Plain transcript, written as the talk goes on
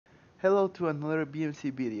Hello to another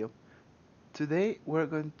BMC video. Today we're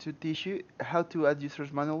going to teach you how to add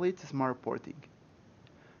users manually to Smart Reporting.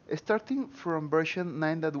 Starting from version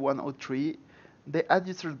 9.103, the Add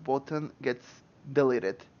Users button gets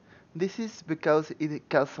deleted. This is because it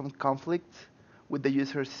caused some conflicts with the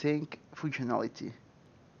user sync functionality.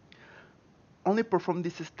 Only perform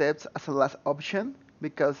these steps as a last option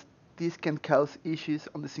because this can cause issues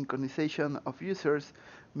on the synchronization of users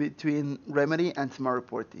between Remedy and Smart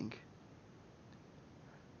Reporting.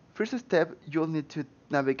 First step, you'll need to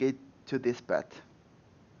navigate to this path.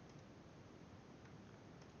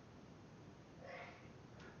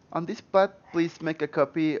 On this path, please make a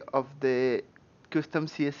copy of the custom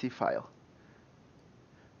CSV file.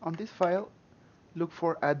 On this file, look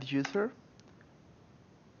for Add User.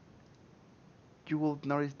 You will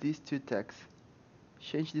notice these two tags.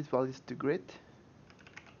 Change these values to grid.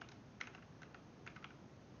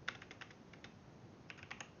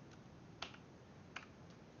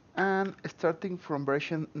 And starting from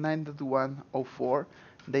version 9.104,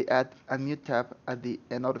 they add a new tab at the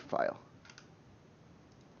end of the file.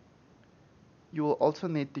 You will also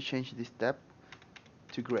need to change this tab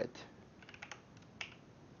to grid.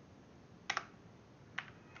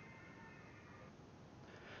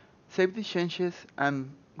 Save the changes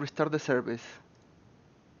and restart the service.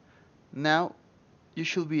 Now you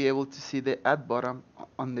should be able to see the Add button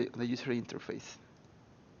on the user interface.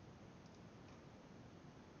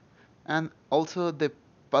 And also the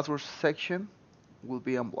password section will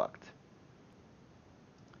be unblocked.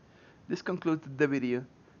 This concludes the video.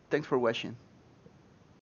 Thanks for watching.